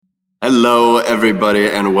Hello, everybody,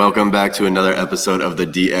 and welcome back to another episode of the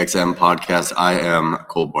DXM podcast. I am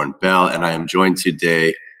Colborn Bell, and I am joined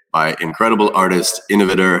today by incredible artist,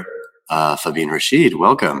 innovator, Fabin Rasheed.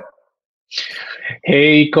 Welcome.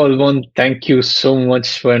 Hey, Colborn, thank you so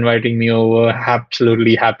much for inviting me over.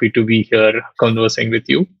 Absolutely happy to be here conversing with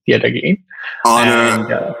you yet again.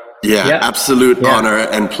 Honor, absolute honor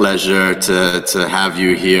and pleasure to have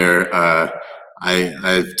you here.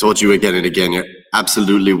 I've told you again and again, you're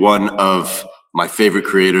absolutely one of my favorite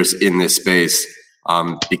creators in this space,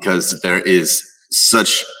 because there's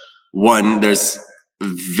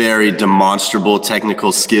very demonstrable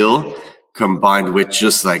technical skill combined with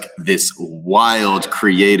just like this wild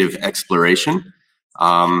creative exploration.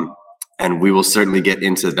 And we will certainly get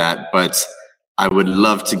into that, but I would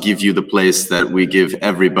love to give you the place that we give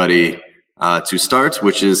everybody to start,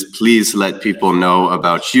 which is please let people know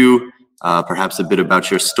about you, perhaps a bit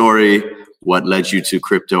about your story, what led you to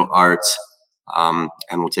crypto art, and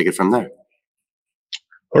we'll take it from there.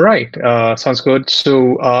 All right, sounds good.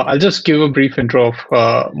 So I'll just give a brief intro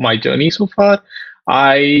of my journey so far.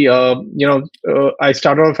 I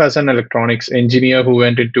started off as an electronics engineer who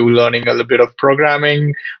went into learning a little bit of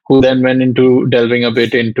programming, who then went into delving a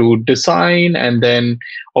bit into design, and then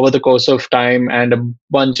over the course of time and a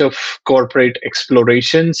bunch of corporate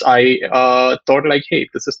explorations, I thought like, hey,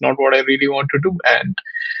 this is not what I really want to do, and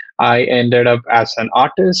I ended up as an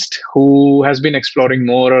artist who has been exploring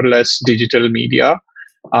more or less digital media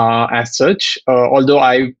as such. Although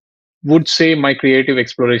I would say my creative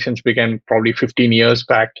explorations began probably 15 years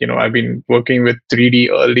back. I've been working with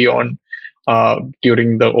 3D early on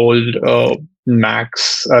during the old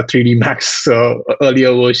Max, 3D Max,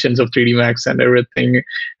 earlier versions of 3D Max and everything,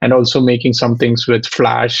 and also making some things with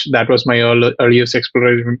Flash. That was my earliest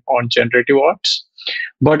exploration on generative arts.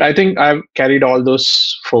 But I think I've carried all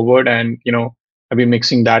those forward, and I've been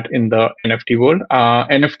mixing that in the NFT world.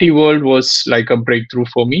 NFT world was like a breakthrough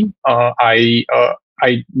for me.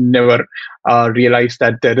 I never realized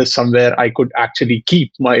that there is somewhere I could actually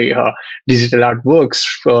keep my digital artworks,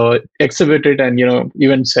 exhibit it, and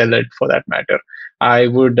even sell it for that matter. I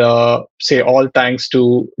would say all thanks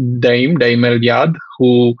to Daim El Yad,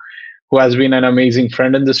 who has been an amazing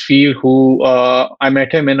friend in this field. Who I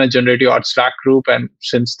met him in a generative art Slack group, and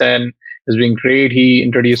since then has been great. He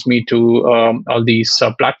introduced me to all these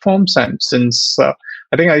platforms, and since I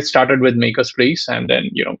think I started with Maker's Place, and then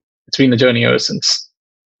it's been a journey ever since.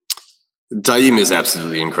 Daim is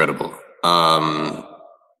absolutely incredible.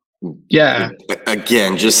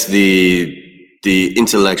 Again, just the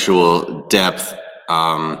intellectual depth,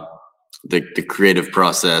 the creative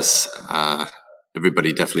process.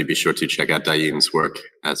 Everybody definitely be sure to check out Daim's work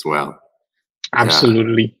as well.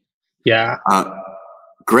 Absolutely. Yeah.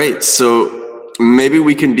 Great. So maybe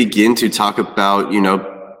we can begin to talk about,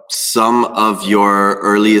 some of your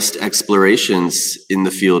earliest explorations in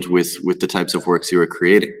the field with the types of works you were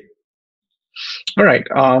creating. All right.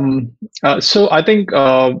 So I think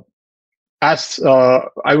although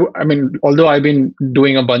I've been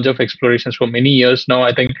doing a bunch of explorations for many years now,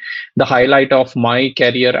 I think the highlight of my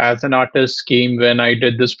career as an artist came when I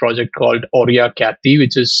did this project called Aurea Kathy,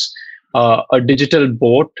 which is a digital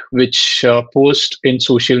bot which posts in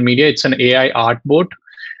social media. It's an AI art bot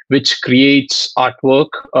which creates artwork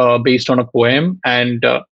based on a poem and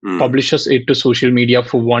publishes it to social media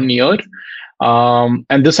for 1 year.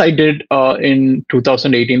 And this I did in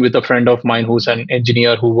 2018 with a friend of mine who's an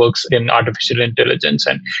engineer who works in artificial intelligence.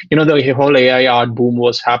 And, the whole AI art boom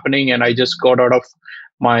was happening. And I just got out of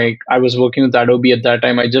I was working with Adobe at that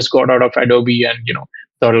time. I just got out of Adobe and,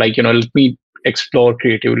 thought like, let me explore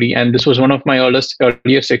creatively. And this was one of my earliest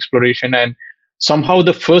exploration. And somehow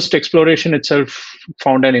the first exploration itself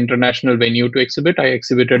found an international venue to exhibit. I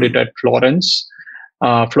exhibited it at Florence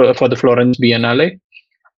for the Florence Biennale.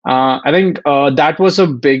 I think that was a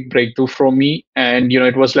big breakthrough for me, and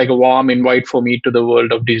it was like a warm invite for me to the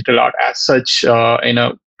world of digital art as such, in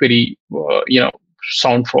a very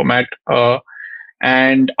sound format.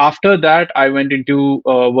 And after that, I went into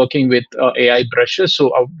working with AI brushes.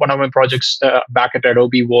 So one of my projects back at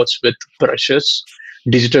Adobe was with brushes,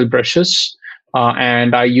 digital brushes.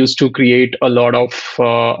 And I used to create a lot of.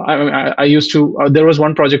 There was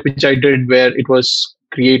one project which I did where it was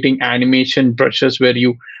creating animation brushes where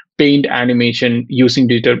you paint animation using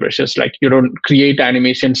digital brushes. Like you don't create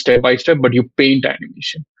animation step by step, but you paint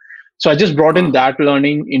animation. So I just brought in that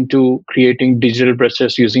learning into creating digital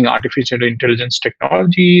brushes using artificial intelligence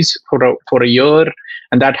technologies for a year,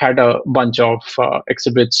 and that had a bunch of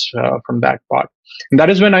exhibits from that part. And that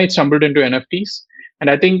is when I stumbled into NFTs. And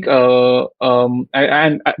I think,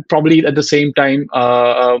 and probably at the same time,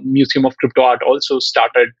 Museum of Crypto Art also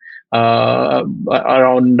started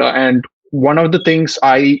around. And one of the things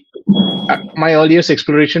my earliest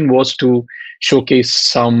exploration was to showcase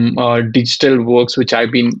some digital works which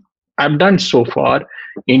I've done so far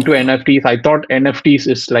into NFTs. I thought NFTs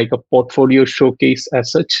is like a portfolio showcase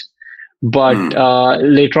as such, but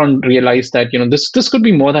later on realized that this could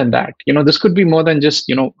be more than that. This could be more than just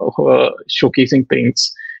showcasing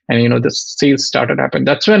things, and the sales started happening.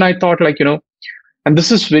 That's when I thought, like, and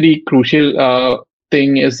this is very crucial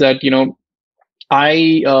thing, is that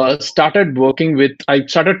I started talking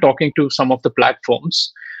to some of the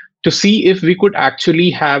platforms to see if we could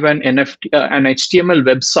actually have an NFT, an HTML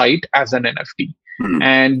website as an NFT.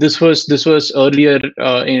 And this was earlier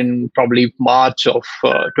in probably March of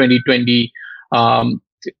 2020.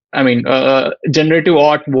 Generative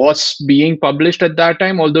art was being published at that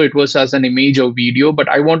time, although it was as an image or video, but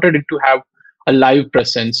I wanted it to have a live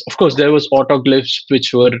presence. Of course, there was autoglyphs,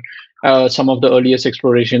 which were some of the earliest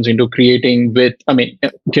explorations into creating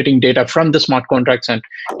getting data from the smart contracts and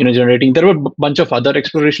generating. There were a bunch of other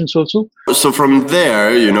explorations also. So from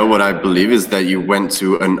there, what I believe is that you went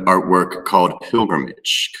to an artwork called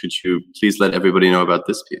Pilgrimage. Could you please let everybody know about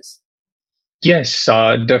this piece? Yes,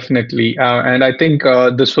 definitely. And I think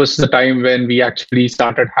this was the time when we actually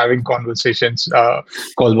started having conversations,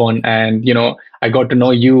 Colborn, and I got to know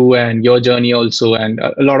you and your journey also, and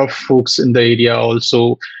a lot of folks in the area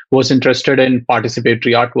also was interested in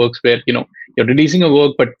participatory artworks, where you're releasing a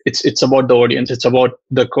work, but it's about the audience, it's about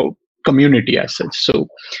the community as such. So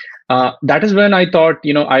that is when I thought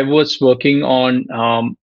I was working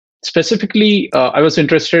on specifically. I was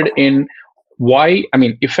interested in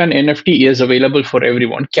if an NFT is available for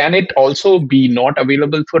everyone, can it also be not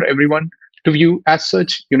available for everyone to view as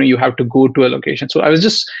such? You have to go to a location. So I was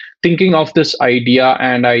just thinking of this idea,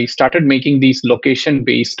 and I started making these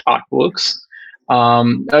location-based artworks.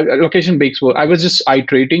 Location-based work. I was just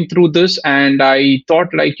iterating through this, and I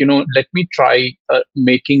thought, like, let me try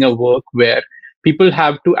making a work where people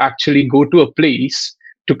have to actually go to a place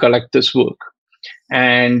to collect this work.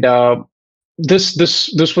 And this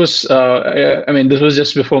was this was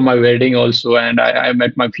just before my wedding also, and I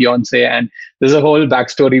met my fiance, and there's a whole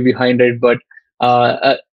backstory behind it. But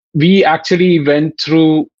we actually went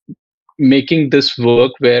through making this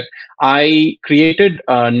work where I created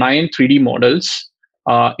 9 3D models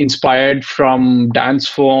inspired from dance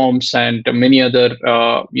forms and many other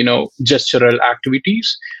gestural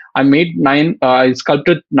activities. I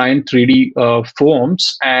sculpted 9 3D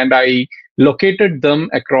forms, and I located them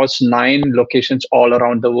across 9 locations all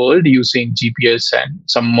around the world using GPS and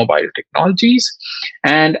some mobile technologies,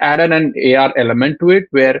 and added an AR element to it,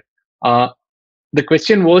 where the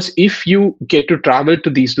question was, if you get to travel to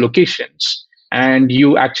these locations and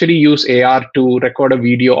you actually use AR to record a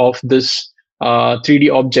video of this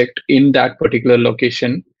 3D object in that particular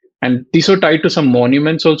location, and these are tied to some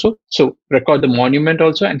monuments also, so record the monument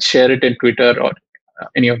also and share it in Twitter or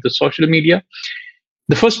any of the social media,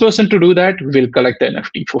 the first person to do that will collect the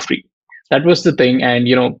NFT for free. That was the thing. And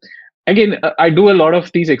again, I do a lot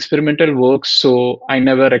of these experimental works, so I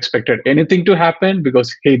never expected anything to happen,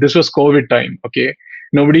 because hey, this was COVID time. Okay,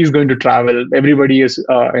 nobody is going to travel, everybody is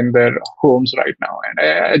in their homes right now, and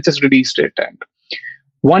I just released it. And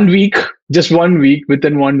 1 week, just 1 week,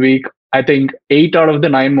 within 1 week, I think 8 out of the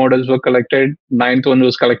 9 models were collected. 9th one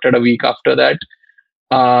was collected a week after that.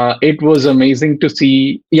 It was amazing to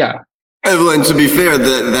see. Yeah. Well, and to be fair,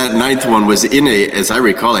 that 9th one was in as I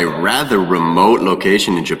recall, a rather remote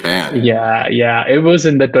location in Japan. Yeah, it was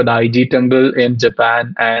in the Todaiji temple in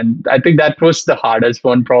Japan, and I think that was the hardest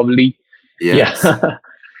one, probably. Yes. Yeah.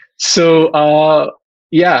 So,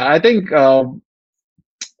 I think all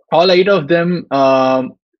 8 of them.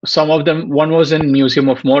 Some of them, one was in Museum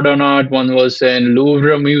of Modern Art, one was in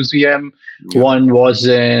Louvre Museum, one was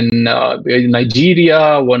in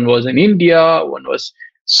Nigeria, one was in India, one was.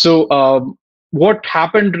 So what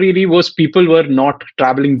happened really was people were not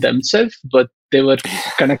traveling themselves, but they were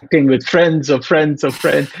connecting with friends of friends of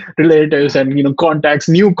friends, relatives, and contacts,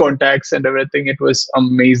 new contacts, and everything. It was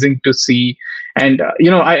amazing to see, and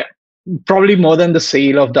I probably more than the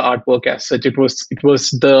sale of the artwork as such. It was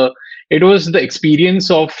the experience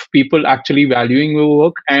of people actually valuing the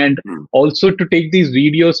work, and also to take these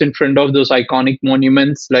videos in front of those iconic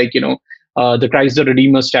monuments, like the Christ the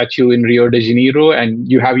Redeemer statue in Rio de Janeiro, and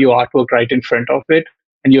you have your artwork right in front of it,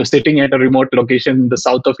 and you're sitting at a remote location in the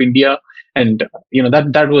south of India, and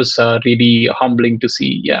that was really humbling to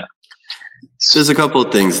see. Yeah. There's a couple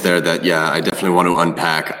of things there that I definitely want to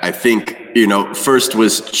unpack. I think first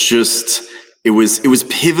was just it was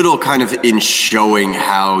pivotal kind of in showing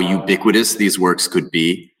how ubiquitous these works could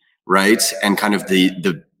be, right? And kind of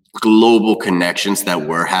the global connections that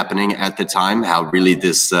were happening at the time, how really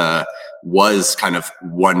this was kind of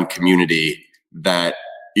one community that,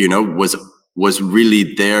 you know, was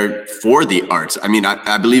really there for the arts. I mean,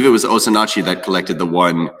 I believe it was Osinachi that collected the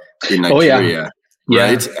one in Nigeria.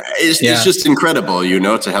 Right? It's just incredible, you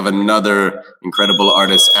know, to have another incredible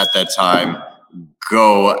artist at that time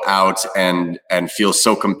go out and feel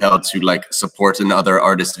so compelled to like support another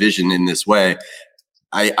artist's vision in this way.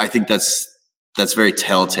 I think that's very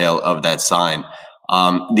telltale of that sign.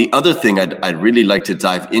 The other thing I'd really like to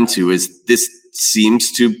dive into is this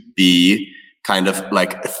seems to be kind of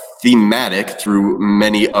like thematic through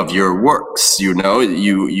many of your works. You know,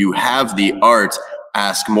 you have the art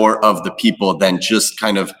ask more of the people than just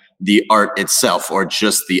kind of the art itself or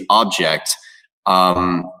just the object.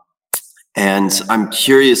 And I'm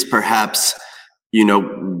curious, perhaps, you know,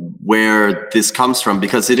 where this comes from,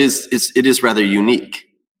 because it is rather unique.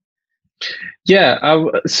 Yeah.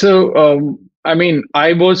 I mean,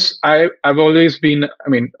 I've always been, I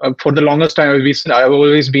mean, for the longest time, I've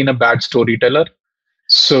always been a bad storyteller.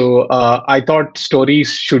 So I thought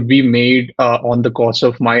stories should be made on the course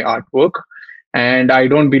of my artwork. And I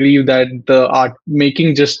don't believe that the art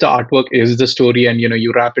making just the artwork is the story and, you know,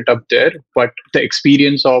 you wrap it up there. But the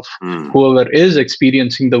experience of whoever is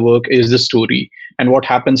experiencing the work is the story. And what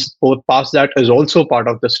happens both past that is also part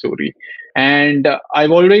of the story. And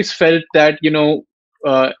I've always felt that, you know,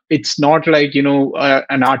 it's not like, you know,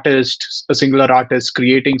 an artist, a singular artist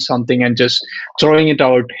creating something and just throwing it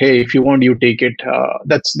out. Hey, if you want, you take it.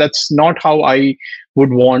 That's not how I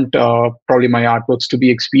would want probably my artworks to be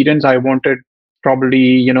experienced. I wanted probably,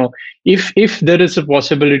 you know, if there is a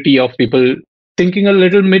possibility of people thinking a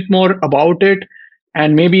little bit more about it,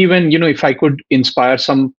 and maybe even, you know, if I could inspire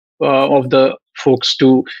some of the folks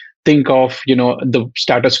to think of, you know, the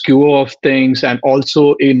status quo of things, and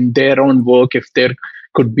also in their own work, if there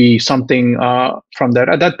could be something from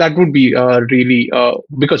that would be really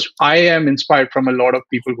because I am inspired from a lot of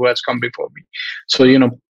people who has come before me. So, you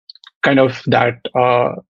know, kind of that.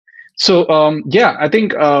 Yeah, I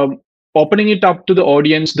think opening it up to the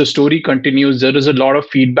audience, the story continues. There is a lot of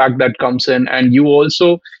feedback that comes in, and you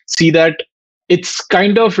also see that it's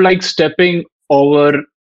kind of like stepping over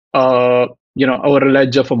you know, over a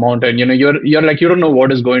ledge of a mountain. You know, you're like, you don't know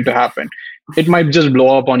what is going to happen. It might just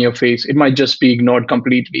blow up on your face. It might just be ignored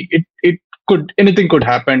completely. It could, anything could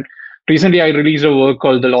happen. Recently I released a work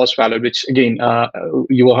called The Lost Valor, which again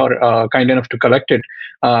you are kind enough to collect it.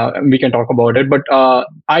 We can talk about it, but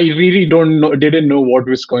I really didn't know what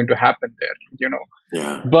was going to happen there, you know.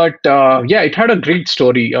 Yeah. But yeah, it had a great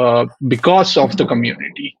story because of the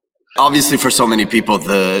community. Obviously, for so many people,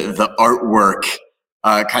 the artwork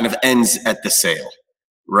kind of ends at the sale,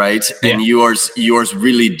 right? Yeah. And yours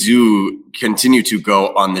really do continue to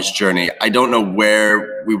go on this journey. I don't know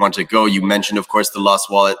where we want to go. You mentioned, of course, the Lost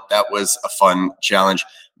Wallet. That was a fun challenge.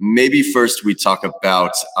 Maybe first we talk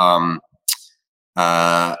about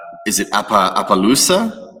is it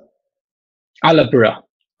Appaloosa? Alapura.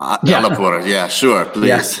 Yeah. Alapura. Yeah, sure, please.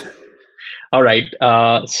 Yeah. All right.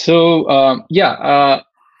 I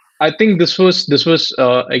think this was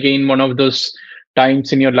again one of those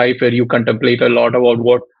times in your life where you contemplate a lot about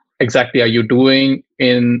what exactly are you doing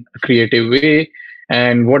in a creative way,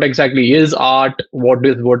 and what exactly is art. What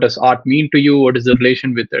does art mean to you? What is the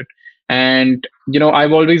relation with it? And, you know,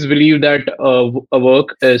 I've always believed that a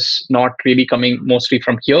work is not really coming mostly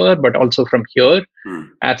from here, but also from here.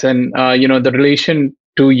 As in, you know, the relation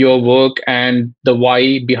to your work and the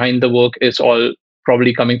why behind the work is all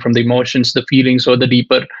probably coming from the emotions, the feelings, or the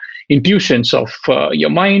deeper intuitions of your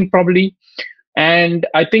mind, probably. And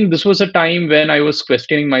I think this was a time when I was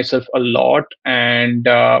questioning myself a lot, and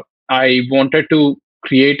I wanted to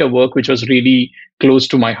create a work which was really close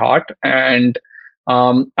to my heart. And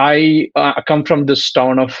I come from this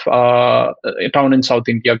town a town in South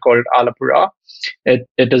India called Alapura. It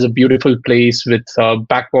is a beautiful place with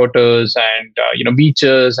backwaters and you know,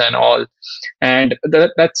 beaches and all. And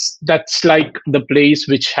that's like the place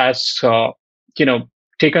which has you know,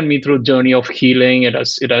 taken me through a journey of healing. It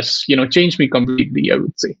has you know, changed me completely, I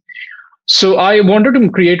would say. So I wanted to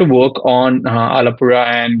create a work on Alapura,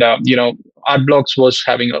 and you know, Art Blocks was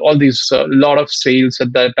having all these lot of sales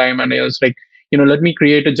at that time, and I was like, you know, let me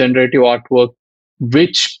create a generative artwork,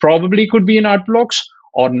 which probably could be in Art Blocks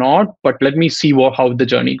or not, but let me see how the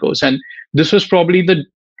journey goes. And this was probably the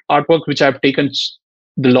artwork which I've taken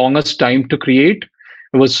the longest time to create.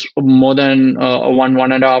 It was more than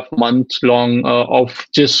 1.5 months long of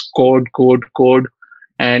just code,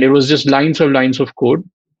 and it was just lines of code.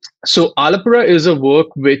 So Alapura is a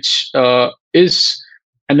work which is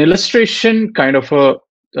an illustration, kind of a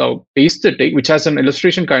aesthetic, which has an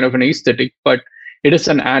illustration kind of an aesthetic, but it is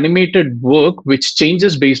an animated work which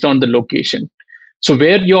changes based on the location. So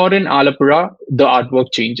where you're in Alapura, the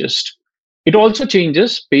artwork changes. It also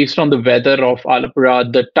changes based on the weather of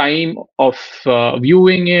Alapura, the time of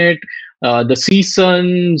viewing it, the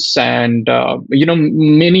seasons, and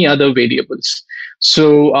many other variables.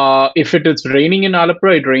 So if it is raining in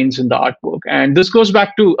Alapura, it rains in the artwork. And this goes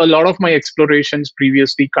back to a lot of my explorations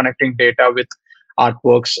previously, connecting data with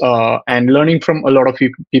artworks and learning from a lot of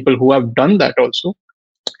people who have done that also.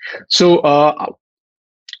 So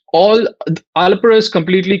all Alapura is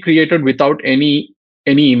completely created without any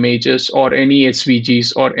images or any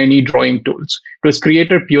SVGs or any drawing tools. It was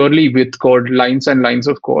created purely with code, lines and lines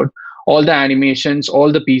of code. All the animations,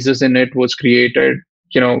 all the pieces in it was created,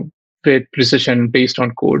 with precision based on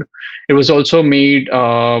code. It was also made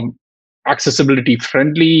accessibility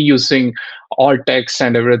friendly using alt text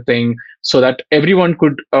and everything, so that everyone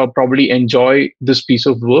could probably enjoy this piece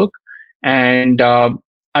of work. And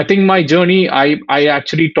I think my journey, I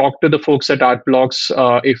actually talked to the folks at Art Blocks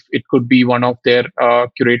if it could be one of their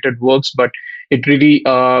curated works, but it really,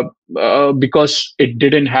 because it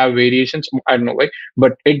didn't have variations, I don't know why,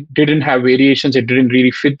 but it didn't have variations. It didn't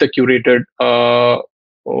really fit the curated,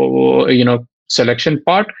 selection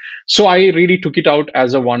part. So I really took it out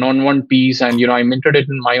as a one-on-one piece, and I minted it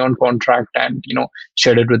in my own contract and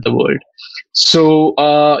shared it with the world. So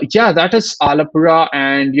that is Alapura,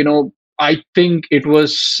 and I think it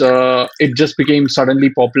was it just became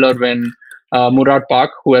suddenly popular when Murad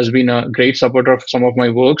Pak, who has been a great supporter of some of my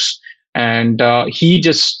works, and he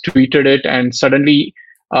just tweeted it, and suddenly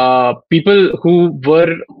people who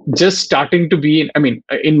were just starting to be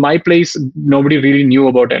in my place, nobody really knew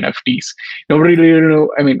about NFTs. Nobody really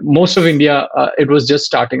knew. Most of India, it was just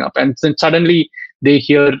starting up, and then suddenly they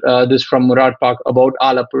hear this from Murad Pak about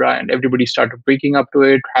Alapura, and everybody started waking up to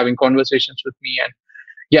it, having conversations with me, and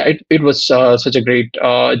it was such a great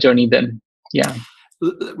journey then. Yeah.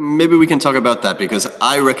 Maybe we can talk about that, because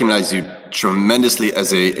I recognize you tremendously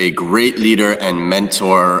as a great leader and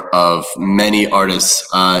mentor of many artists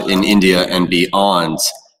in India and beyond.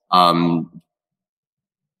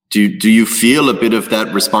 Do you feel a bit of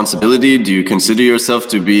that responsibility? Do you consider yourself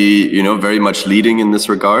to be, very much leading in this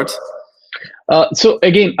regard? So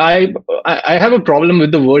again, I have a problem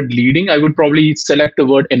with the word leading. I would probably select the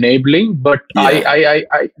word enabling, but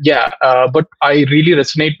but I really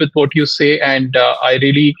resonate with what you say, and I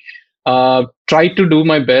really try to do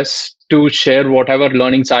my best to share whatever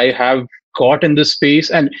learnings I have got in this space.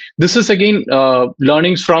 And this is again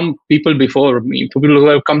learnings from people before me, people who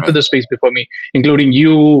have come to the space before me, including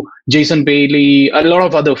you, Jason Bailey, a lot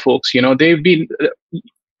of other folks. They've been.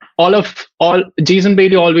 All Jason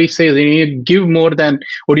Bailey always says, you give more than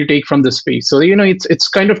what you take from the space. So it's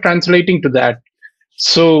kind of translating to that.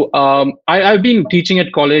 So I've been teaching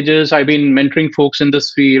at colleges. I've been mentoring folks in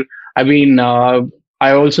this field.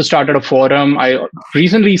 I also started a forum. I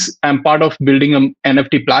recently am part of building an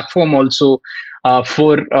NFT platform also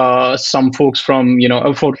for some folks from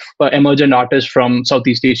for emergent artists from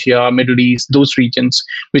Southeast Asia, Middle East, those regions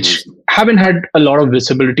which haven't had a lot of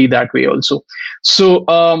visibility that way also. So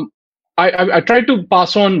I try to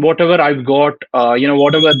pass on whatever I've got,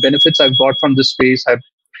 whatever benefits I've got from this space. I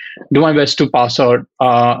do my best to pass out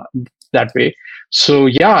that way. So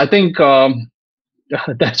I think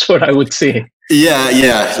that's what I would say. Yeah.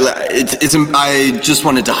 It's. I just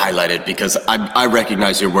wanted to highlight it because I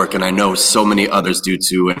recognize your work, and I know so many others do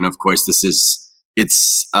too. And of course,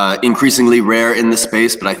 it's increasingly rare in the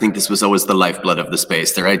space, but I think this was always the lifeblood of the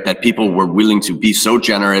space, right? That people were willing to be so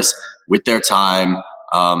generous with their time,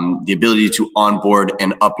 the ability to onboard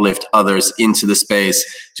and uplift others into the space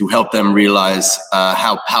to help them realize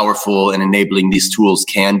how powerful and enabling these tools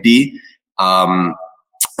can be.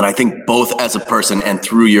 And I think both as a person and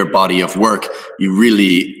through your body of work, you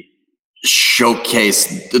really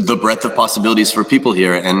showcase the breadth of possibilities for people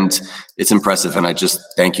here. And it's impressive. And I just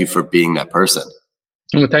thank you for being that person.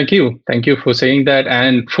 Well, thank you. Thank you for saying that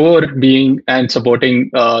and for being and supporting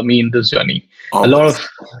me in this journey. Always. A lot of,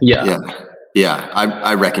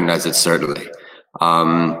 I recognize it, certainly.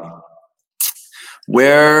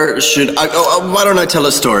 Where should I, why don't I tell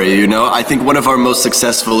a story? I think one of our most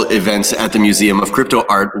successful events at the Museum of Crypto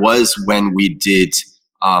Art was when we did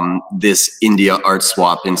this India art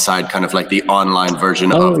swap inside kind of like the online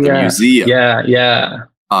version of the museum. Yeah.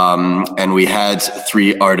 And we had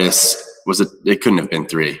 3 artists. It couldn't have been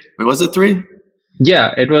 3. Was it 3?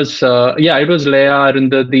 Yeah, it was. It was Leia,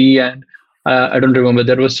 Arundhati, and I don't remember.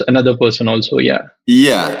 There was another person also. Yeah.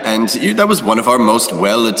 Yeah, and that was one of our most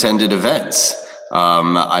well-attended events.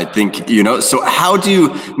 I think, so how do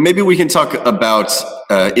you, maybe we can talk about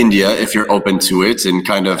India if you're open to it, and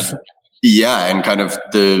kind of, and kind of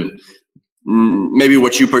maybe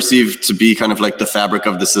what you perceive to be kind of like the fabric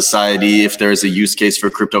of the society, if there is a use case for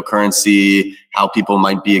cryptocurrency, how people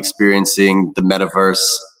might be experiencing the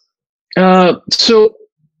metaverse. So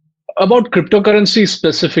about cryptocurrency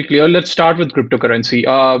specifically, or let's start with cryptocurrency.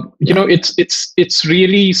 It's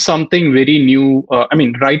really something very new. I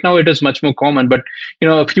mean, right now it is much more common, but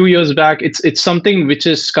a few years back, it's something which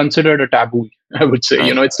is considered a taboo, I would say.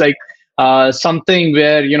 Right. It's like something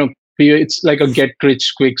where it's like a get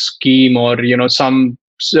rich quick scheme, or a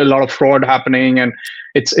lot of fraud happening, and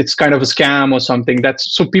it's kind of a scam or something.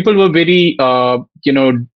 So people were very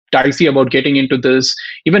dicey about getting into this,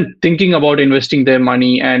 even thinking about investing their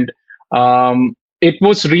money. And it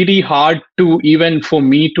was really hard even for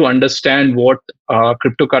me to understand what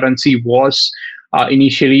cryptocurrency was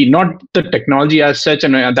initially. Not the technology as such,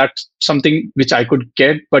 and that's something which I could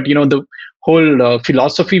get, but the whole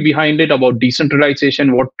philosophy behind it about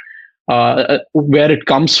decentralization, where it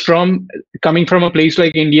comes from. Coming from a place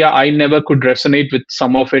like India, I never could resonate with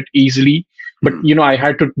some of it easily, but I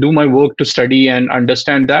had to do my work to study and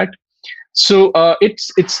understand that. So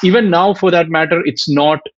it's even now, for that matter, it's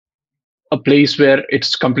not a place where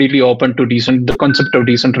it's completely open to the concept of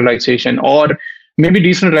decentralization, or maybe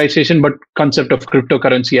decentralization, but concept of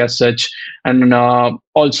cryptocurrency as such, and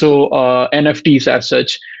also NFTs as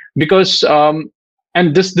such, because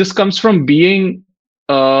and this comes from being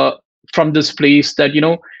from this place that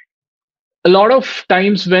a lot of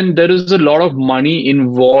times when there is a lot of money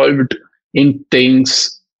involved in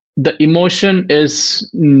things, the emotion is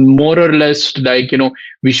more or less like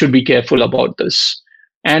we should be careful about this.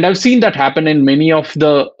 And I've seen that happen in many of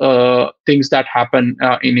the things that happen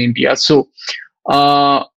in India. So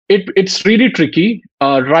it's really tricky.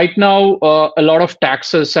 Right now, a lot of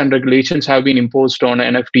taxes and regulations have been imposed on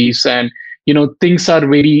NFTs, and things are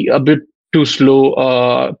a bit too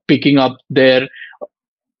slow picking up there.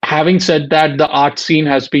 Having said that, the art scene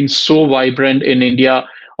has been so vibrant in India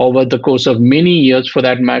over the course of many years, for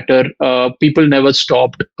that matter. People never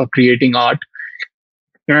stopped creating art.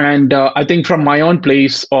 And I think from my own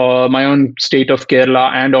place, my own state of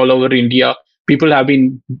Kerala, and all over India, people have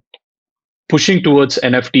been pushing towards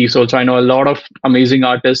NFTs also. I know a lot of amazing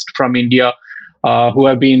artists from India who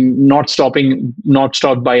have been not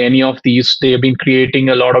stopped by any of these. They have been creating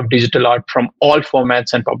a lot of digital art from all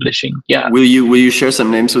formats and publishing. Yeah. Will you share some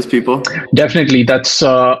names with people? Definitely. That's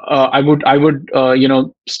I would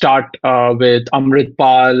start with Amrit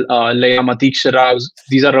Pal, Leia Matikshara.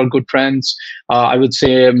 These are all good friends. I would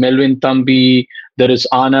say Melvin Thambi. There is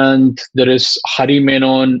Anand. There is Hari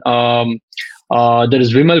Menon. There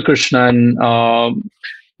is Vimal Krishnan.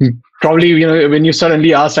 Probably, when you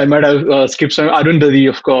suddenly asked, I might have skipped some. Arundhati,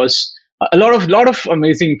 of course. A lot of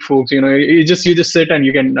amazing folks. You just sit and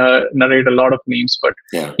you can narrate a lot of names. But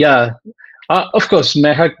yeah. Of course,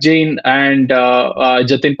 Mehak Jain and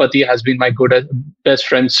Jatin Pati has been my best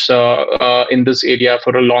friends in this area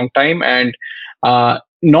for a long time, and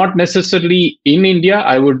not necessarily in India.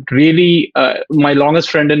 I would really, my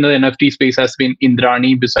longest friend in the NFT space has been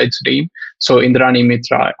Indrani, besides Dame. So Indrani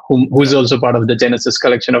Mitra, who's also part of the Genesis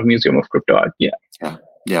collection of Museum of Crypto Art. Yeah.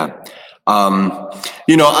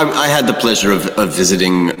 I had the pleasure of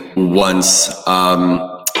visiting once,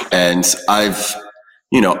 and I've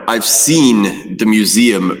seen the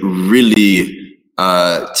museum really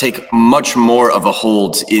take much more of a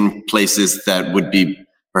hold in places that would be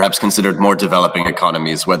perhaps considered more developing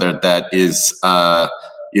economies, whether that is,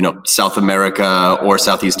 South America or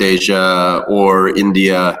Southeast Asia or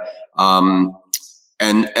India. And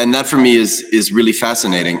that for me is really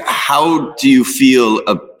fascinating. How do you feel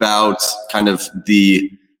about kind of the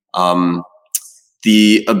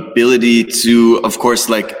ability to, of course,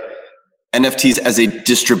 like NFTs as a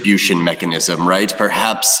distribution mechanism, right?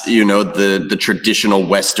 Perhaps, the traditional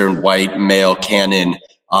Western white male canon,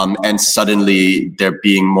 and suddenly there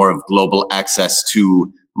being more of global access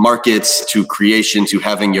to markets, to creation, to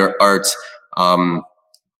having your art.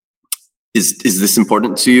 Is this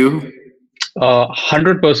important to you?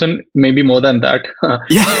 100%, maybe more than that.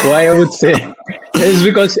 Yeah. Why I would say is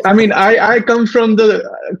because I come from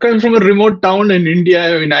a remote town in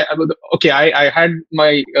India. I had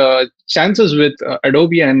my chances with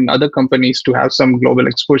Adobe and other companies to have some global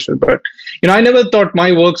exposure, but I never thought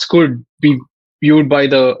my works could be viewed by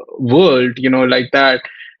the world, like that.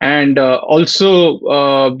 And also,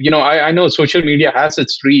 I know social media has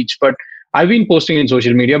its reach, but I've been posting in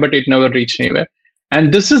social media, but it never reached anywhere.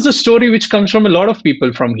 And this is the story which comes from a lot of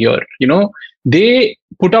people from here. they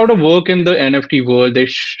put out a work in the NFT world, they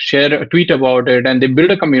share a tweet about it, and they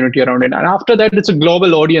build a community around it. And after that, it's a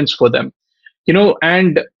global audience for them,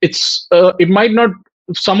 and it might not,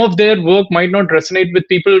 some of their work might not resonate with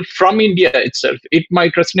people from India itself. It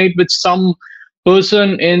might resonate with some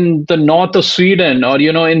person in the north of Sweden, or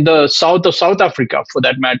in the south of South Africa, for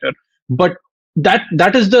that matter. But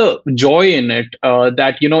that is the joy in it,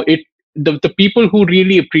 that the people who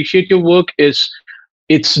really appreciate your work is,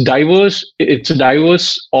 it's diverse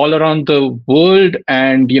all around the world.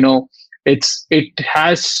 And it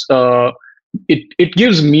has it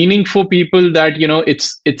gives meaning for people, that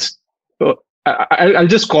it's I'll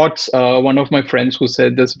just quote one of my friends who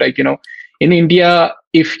said this, like, in India,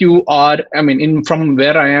 if you are, I mean, from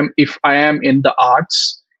where I am, if I am in the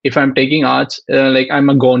arts, if I'm taking arts, like, I'm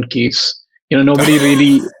a gone case. Nobody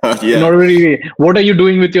really, Yeah. nobody. What are you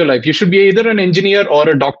doing with your life? You should be either an engineer or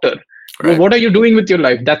a doctor. Right. What are you doing with your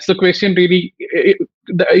life? That's the question really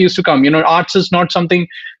that used to come. Arts is not something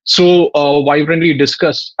so vibrantly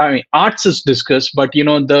discussed. I mean, arts is discussed, but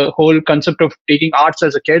the whole concept of taking arts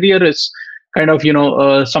as a career is kind of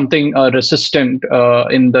something resistant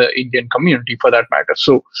in the Indian community, for that matter.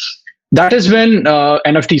 So that is when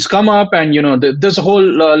NFTs come up, and there's a whole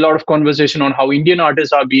lot of conversation on how Indian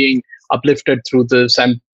artists are being uplifted through this,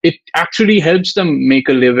 and it actually helps them make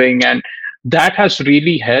a living, and that has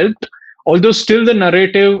really helped. Although still the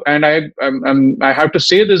narrative, and I have to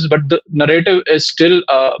say this, but the narrative is still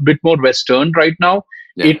a bit more Western right now.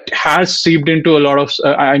 Yeah. It has seeped into a lot of,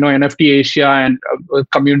 I know NFT Asia and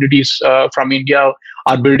communities from India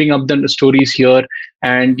are building up the stories here.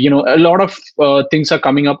 And, a lot of things are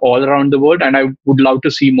coming up all around the world, and I would love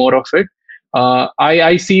to see more of it.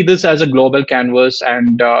 I see this as a global canvas,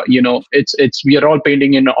 and, it's we are all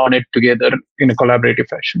painting on it together in a collaborative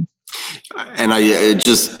fashion. And I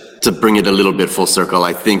just to bring it a little bit full circle,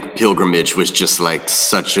 I think Pilgrimage was just like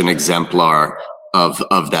such an exemplar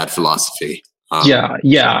of that philosophy. Yeah,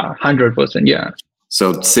 100%. Yeah.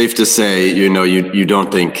 So safe to say, you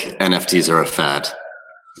don't think NFTs are a fad.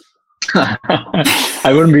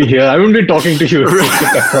 I wouldn't be here. I wouldn't be talking to you.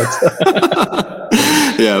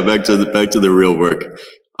 Yeah, back to the real work.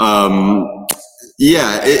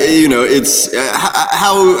 It's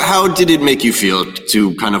how did it make you feel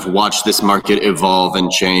to kind of watch this market evolve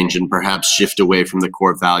and change, and perhaps shift away from the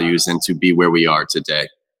core values and to be where we are today?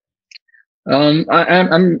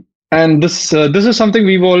 And this is something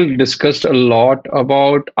we've all discussed a lot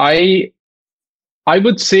about. I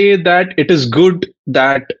would say that it is good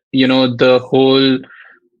that the whole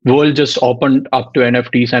world just opened up to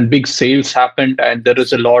NFTs, and big sales happened, and there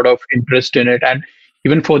is a lot of interest in it. And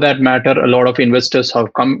even for that matter, a lot of investors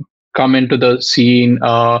have come into the scene,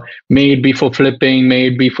 may it be for flipping, may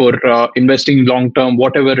it be for investing long term,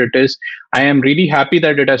 whatever it is. I am really happy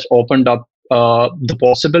that it has opened up the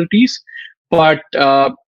possibilities, but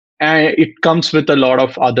it comes with a lot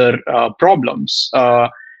of other problems.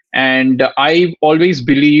 And I've always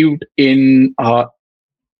believed in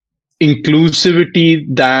inclusivity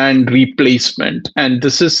than replacement, and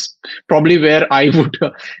this is probably where I would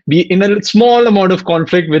be in a small amount of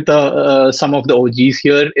conflict with some of the OGs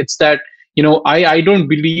here. It's that I don't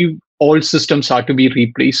believe all systems are to be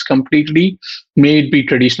replaced completely, may it be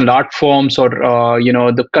traditional art forms, or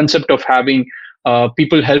the concept of having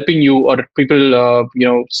people helping you, or people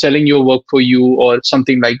selling your work for you, or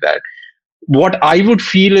something like that. What I would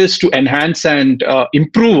feel is to enhance and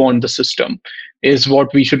improve on the system is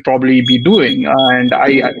what we should probably be doing. And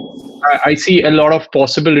I see a lot of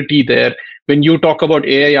possibility there. When you talk about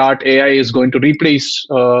AI art, AI is going to replace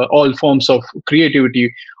all forms of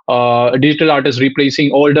creativity. Digital art is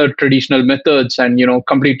replacing older traditional methods, and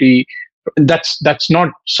completely. That's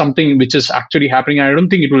not something which is actually happening. I don't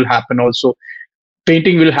think it will happen. Also,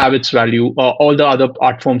 painting will have its value. All the other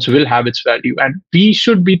art forms will have its value, and we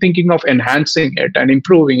should be thinking of enhancing it and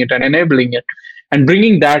improving it and enabling it and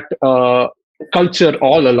bringing that culture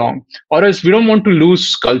all along. Or else we don't want to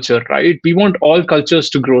lose culture, right? We want all cultures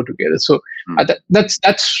to grow together. So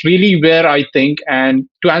that's really where I think. And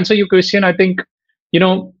to answer your question, I think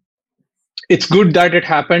it's good that it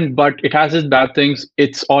happened, but it has its bad things.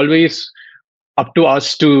 It's always up to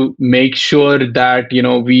us to make sure that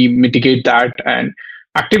we mitigate that and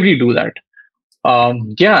actively do that. I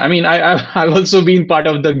mean, I've also been part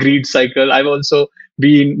of the greed cycle. I've also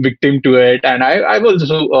been victim to it, and I've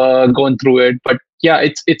also gone through it. But yeah,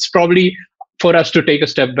 it's probably for us to take a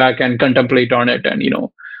step back and contemplate on it, and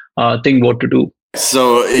think what to do.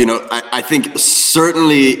 So I think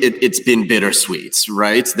certainly it's been bittersweet,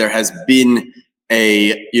 right? There has been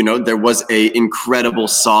there was a incredible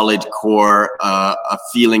solid core, a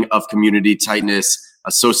feeling of community tightness,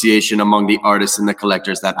 association among the artists and the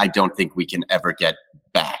collectors that I don't think we can ever get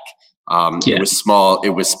back. It was small, it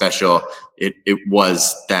was special, it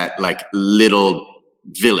was that like little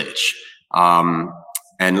village.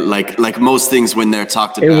 And like most things when they're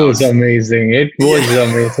talked about, it was amazing. It was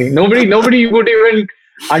amazing. Nobody would even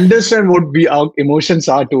understand what our emotions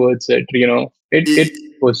are towards it. It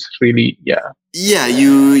was really Yeah,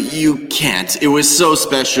 you can't. It was so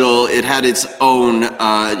special. It had its own.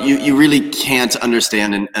 You really can't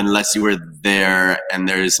understand unless you were there, and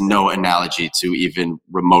there is no analogy to even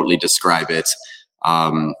remotely describe it.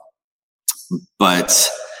 But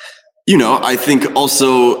I think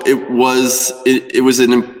also it was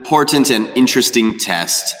an important and interesting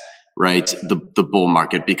test, right? The bull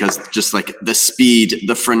market, because just like the speed,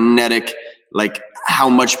 the frenetic, like how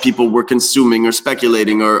much people were consuming or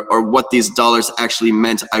speculating or what these dollars actually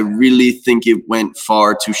meant. I really think it went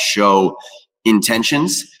far to show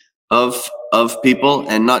intentions of people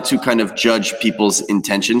and not to kind of judge people's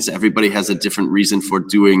intentions. Everybody has a different reason for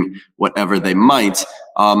doing whatever they might.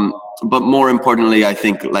 But more importantly, I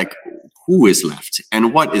think like who is left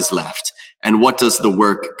and what is left and what does the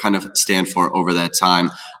work kind of stand for over that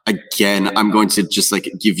time. Again, I'm going to just like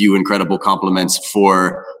give you incredible compliments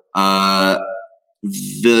for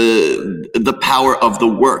the power of the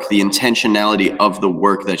work, the intentionality of the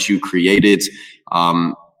work that you created,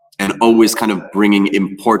 and always kind of bringing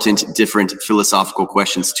important, different philosophical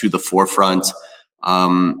questions to the forefront.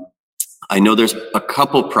 I know there's a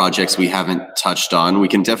couple projects we haven't touched on. We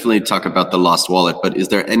can definitely talk about the Lost Wallet, but is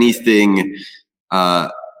there anything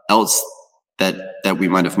else that we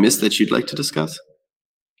might have missed that you'd like to discuss?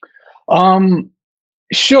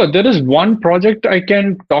 Sure. There is one project I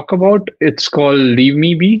can talk about. It's called Leave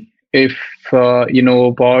Me Be, if you know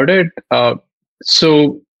about it.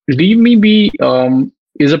 So Leave Me Be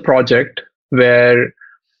is a project where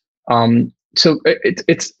so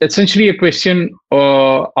it's essentially a question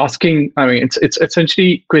asking. I mean, it's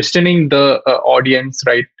essentially questioning the audience,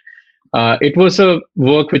 right? It was a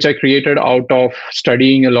work which I created out of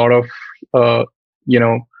studying a lot of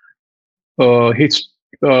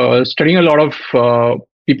studying a lot of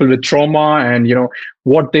people with trauma and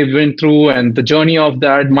what they've been through and the journey of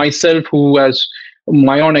that. Myself, who has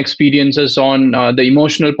my own experiences on the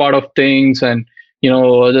emotional part of things, and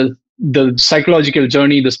the psychological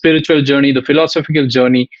journey, the spiritual journey, the philosophical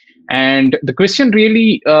journey. And the question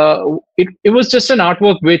really, it was just an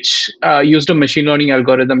artwork which used a machine learning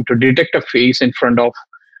algorithm to detect a face in front of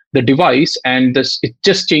the device, and it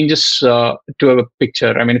just changes to a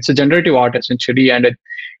picture. I mean, it's a generative art essentially, and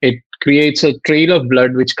it creates a trail of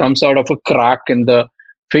blood which comes out of a crack in the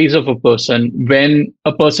face of a person when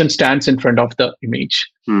a person stands in front of the image.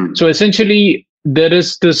 So essentially, there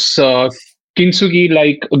is this kintsugi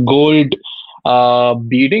like gold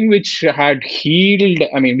beading which had healed.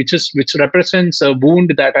 I mean, which represents a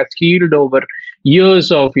wound that has healed over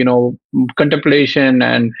years of contemplation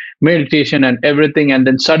and meditation and everything, and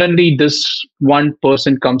then suddenly this one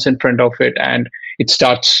person comes in front of it and it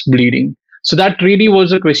starts bleeding. So that really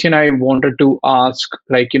was a question I wanted to ask,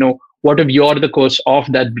 like, what if you're the cause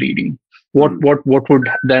of that bleeding? What would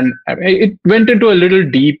then? It went into a little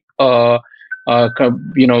deep thought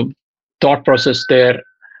process there.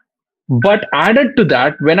 But added to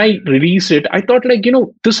that, when I released it, I thought, like,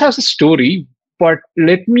 this has a story, but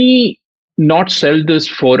let me not sell this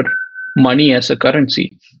for money as a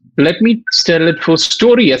currency. Let me sell it for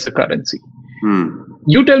story as a currency.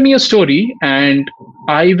 You tell me a story and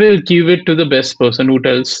I will give it to the best person who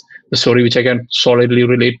tells the story which I can solidly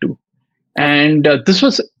relate to. And this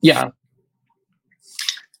was,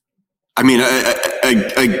 I mean,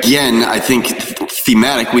 again, I think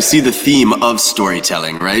thematic, we see the theme of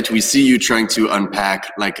storytelling, right? We see you trying to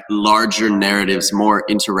unpack like larger narratives, more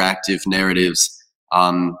interactive narratives.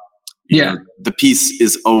 The piece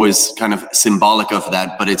is always kind of symbolic of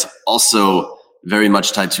that, but it's also very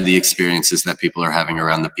much tied to the experiences that people are having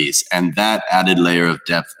around the piece. And that added layer of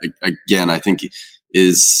depth, again, I think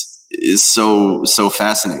is so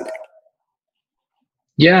fascinating.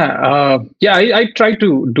 I try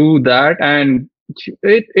to do that, and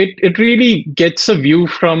it really gets a view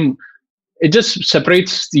from, it just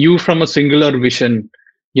separates you from a singular vision.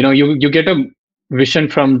 You get a vision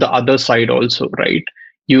from the other side also, right?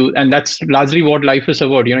 And that's largely what life is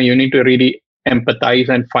about. You need to really empathize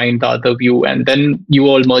and find the other view, and then you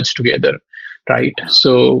all merge together, right?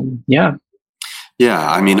 So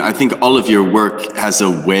I mean, I think all of your work has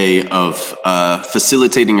a way of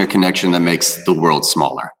facilitating a connection that makes the world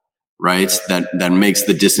smaller, right? That makes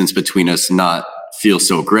the distance between us not feel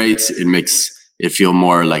so great. It makes it feel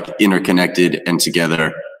more like interconnected and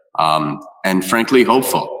together, and frankly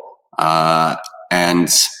hopeful. And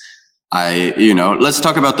let's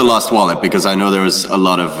talk about the lost wallet, because I know there was a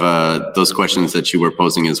lot of those questions that you were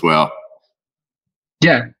posing as well.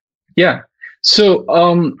 Yeah. So,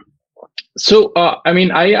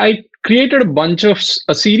 I created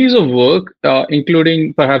a series of work,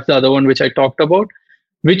 including perhaps the other one which I talked about,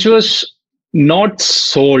 which was not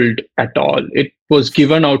sold at all. It was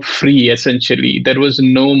given out free, essentially. There was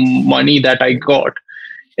no money that I got.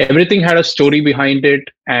 Everything had a story behind it.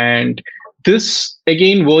 And this,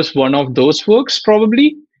 again, was one of those works,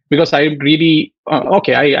 probably, because I really,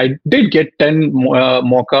 I did get 10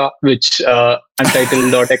 mocha, which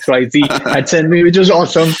Untitled.xyz had sent me, which was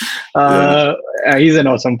awesome. He's an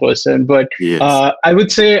awesome person. But yes. I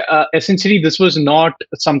would say, essentially, this was not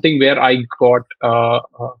something where I got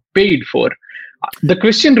paid for. The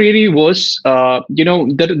question really was,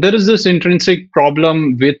 there is this intrinsic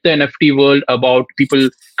problem with the NFT world about people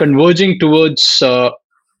converging towards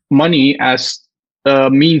money as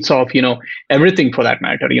means of everything, for that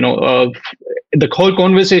matter. The whole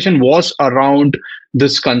conversation was around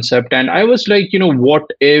this concept, and I was like, what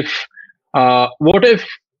if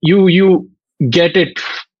you get it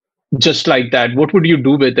just like that? What would you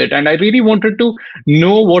do with it? And I really wanted to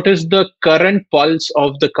know what is the current pulse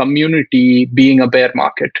of the community being a bear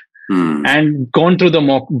market, and gone through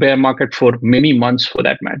the bear market for many months, for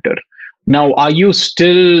that matter. Now, are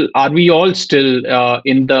we all still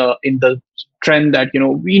in the trend that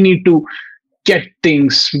we need to get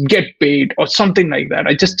paid or something like that?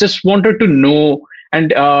 I just wanted to know,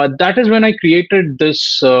 and that is when I created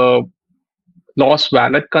this lost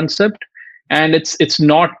wallet concept. And it's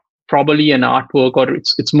not probably an artwork, or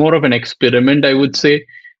it's more of an experiment, I would say.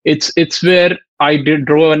 It's where I did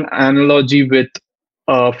draw an analogy with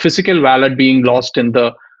a physical wallet being lost in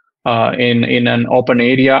the in an open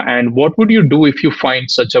area, and what would you do if you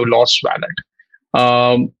find such a lost wallet?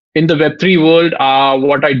 In the Web3 world,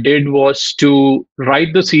 what I did was to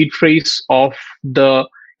write the seed phrase of the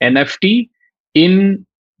NFT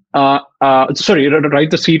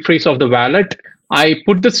write the seed phrase of the wallet. I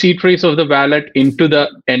put the seed phrase of the wallet into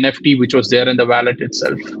the NFT, which was there in the wallet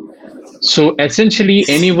itself. So essentially,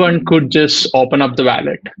 anyone could just open up the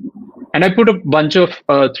wallet. And I put a bunch of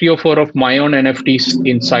 3 or 4 of my own NFTs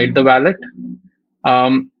inside the wallet.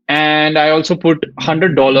 And I also put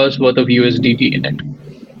 $100 worth of USDT in it.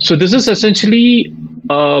 So this is essentially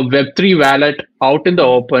a Web3 wallet out in the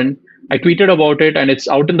open. I tweeted about it, and it's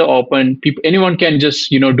out in the open. Anyone can just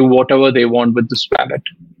do whatever they want with this wallet.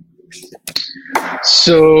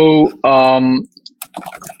 So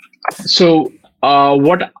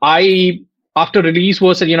what I after release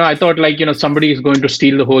was, I thought, somebody is going to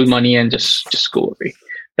steal the whole money and just go away.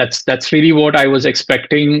 That's really what I was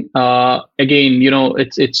expecting. Again,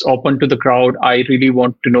 it's open to the crowd. I really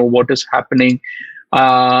want to know what is happening.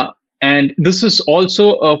 And this is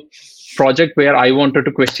also a project where I wanted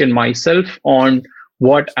to question myself on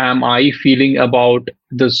what am I feeling about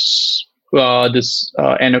this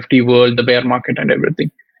NFT world, the bear market, and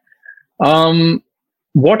everything.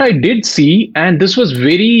 What I did see, and this was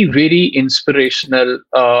very, very inspirational,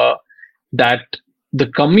 that the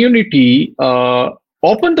community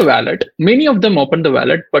opened the wallet. Many of them opened the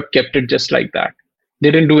wallet, but kept it just like that.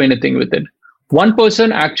 They didn't do anything with it. One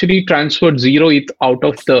person actually transferred 0 ETH out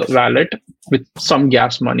of the wallet with some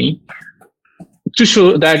gas money to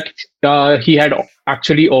show that he had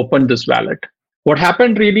actually opened this wallet. What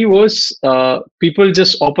happened really was people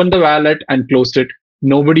just opened the wallet and closed it.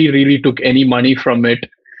 Nobody really took any money from it.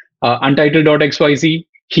 Untitled.xyz,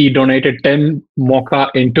 he donated 10 mocha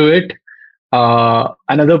into it.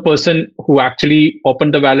 Another person who actually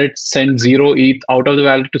opened the wallet sent 0 ETH out of the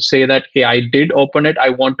wallet to say that, hey, I did open it. I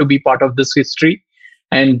want to be part of this history.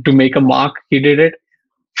 And to make a mark, he did it.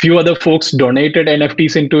 Few other folks donated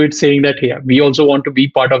NFTs into it, saying that, hey, we also want to be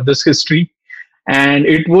part of this history. And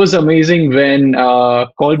it was amazing when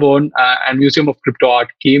Colborn and Museum of Crypto Art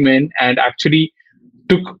came in and actually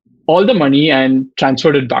took all the money and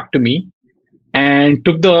transferred it back to me, and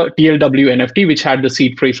took the TLW NFT, which had the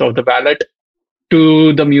seed phrase of the wallet,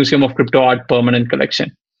 to the Museum of Crypto Art permanent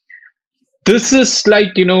collection. This is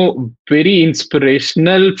very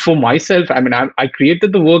inspirational for myself. I mean, I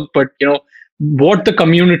created the work, but what the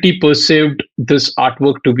community perceived this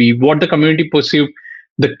artwork to be, what the community perceived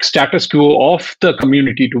the status quo of the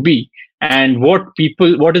community to be, and what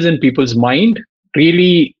is in people's mind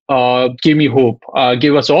really gave me hope,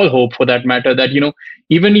 gave us all hope, for that matter, that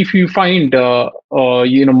even if you find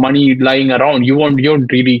money lying around, you won't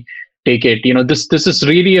really take it. This is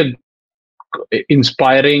really a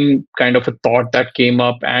inspiring kind of a thought that came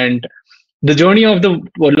up, and the journey of the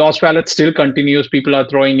lost wallet still continues. People are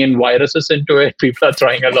throwing in viruses into it. People are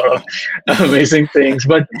trying a lot of amazing things.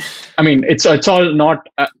 But I mean, it's all not.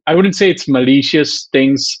 I wouldn't say it's malicious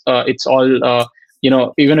things. It's all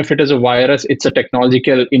even if it is a virus, it's a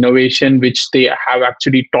technological innovation which they have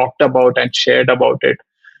actually talked about and shared about it.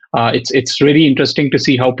 It's really interesting to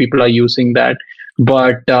see how people are using that.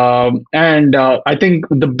 But I think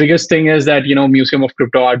the biggest thing is that Museum of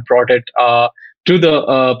Crypto Art brought it to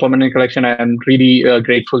the permanent collection. I'm really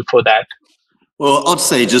grateful for that. Well, I'll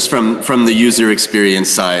say just from the user experience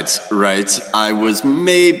side, right?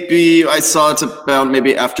 I saw it about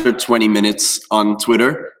maybe after 20 minutes on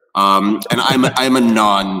Twitter, and I'm a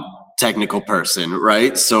non-technical person,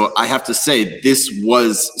 right? So I have to say this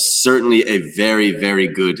was certainly a very, very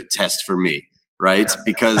good test for me, right?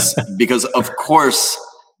 Because of course,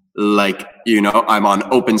 like I'm on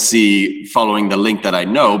OpenSea following the link that I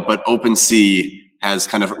know, but OpenSea has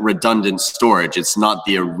kind of redundant storage. It's not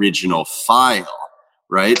the original file,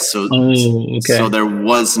 right? So, so there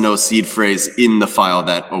was no seed phrase in the file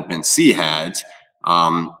that OpenSea had.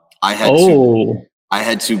 I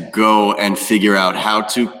had to go and figure out how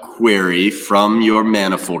to query from your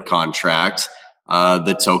manifold contract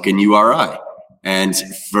the token URI. And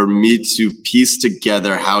for me to piece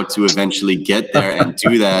together how to eventually get there and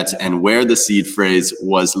do that, and where the seed phrase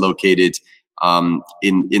was located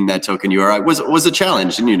in that token URI was a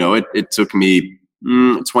challenge. And it took me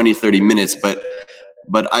 20, 30 minutes, but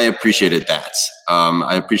I appreciated that.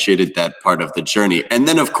 I appreciated that part of the journey. And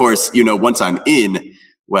then of course, once I'm in,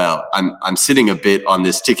 well, I'm sitting a bit on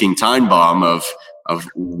this ticking time bomb of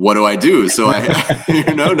what do I do? So I,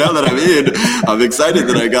 now that I'm in, I'm excited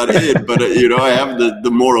that I got in, but I have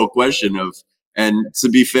the moral question of, and to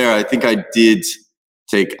be fair, I think I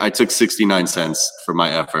took 69 cents for my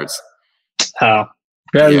efforts. Well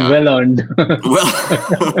earned.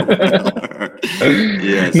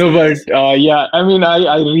 Yes. No, but I mean,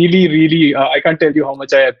 I really, I can't tell you how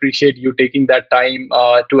much I appreciate you taking that time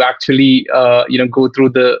to actually, go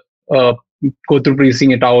through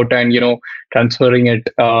piecing it out and transferring it.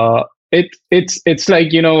 It's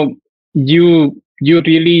like you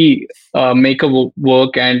really make a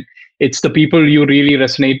work, and it's the people you really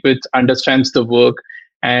resonate with, understands the work,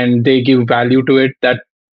 and they give value to it. That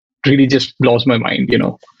really just blows my mind,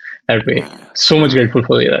 that way. So much grateful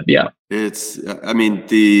for that. Yeah. It's, I mean, at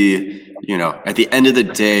the end of the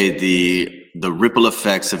day, the ripple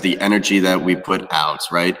effects of the energy that we put out,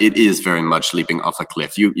 right? It is very much leaping off a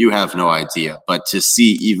cliff. You have no idea, but to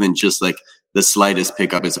see even just like the slightest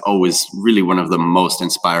pickup is always really one of the most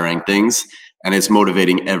inspiring things. And it's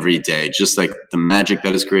motivating every day, just like the magic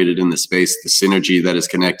that is created in the space, the synergy that is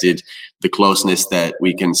connected, the closeness that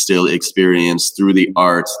we can still experience through the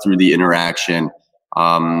art, through the interaction,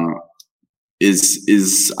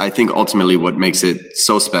 is I think ultimately what makes it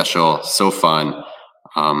so special, so fun,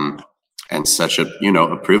 and such a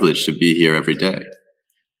privilege to be here every day.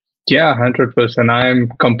 Yeah, 100%.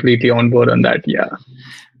 I'm completely on board on that. Yeah.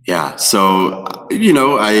 Yeah. So,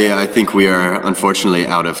 I think we are unfortunately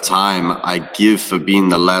out of time. I give Fabin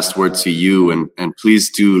the last word to you, and please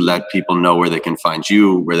do let people know where they can find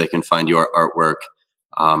you, where they can find your artwork,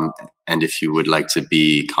 and if you would like to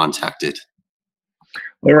be contacted.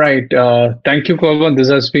 All right. Thank you, Colborn. This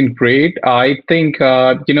has been great. I think,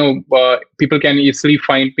 people can easily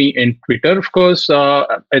find me in Twitter, of course.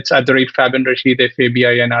 It's at @Fabin Rasheed,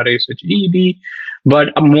 FABINRASHEED.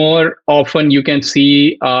 But more often, you can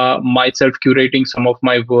see myself curating some of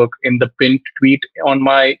my work in the pinned tweet on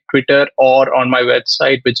my Twitter or on my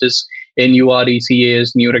website, which is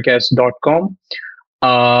nurecast.com.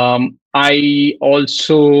 I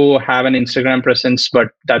also have an Instagram presence,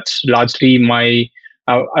 but that's largely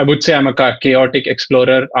I would say I'm a chaotic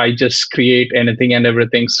explorer. I just create anything and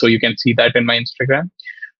everything. So you can see that in my Instagram.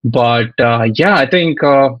 But I think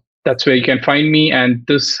that's where you can find me. And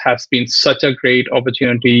this has been such a great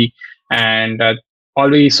opportunity. And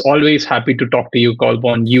always happy to talk to you,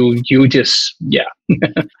 Colborn. You just, yeah.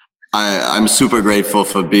 I'm super grateful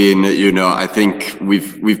for being, I think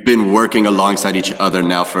we've been working alongside each other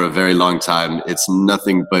now for a very long time. It's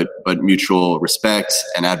nothing but mutual respect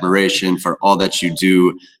and admiration for all that you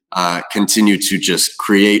do. Continue to just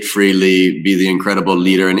create freely, be the incredible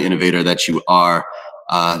leader and innovator that you are.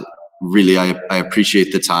 Really, I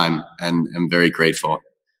appreciate the time and am very grateful.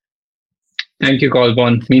 Thank you,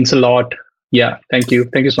 Colborn. Means a lot. Yeah, thank you.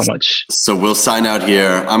 Thank you so much. So we'll sign out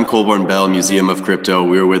here. I'm Colborn Bell, Museum of Crypto.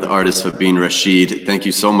 We're with artist Fabin Rasheed. Thank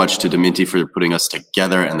you so much to Deminti for putting us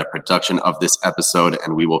together and the production of this episode,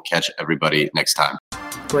 and we will catch everybody next time.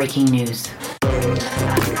 Breaking news.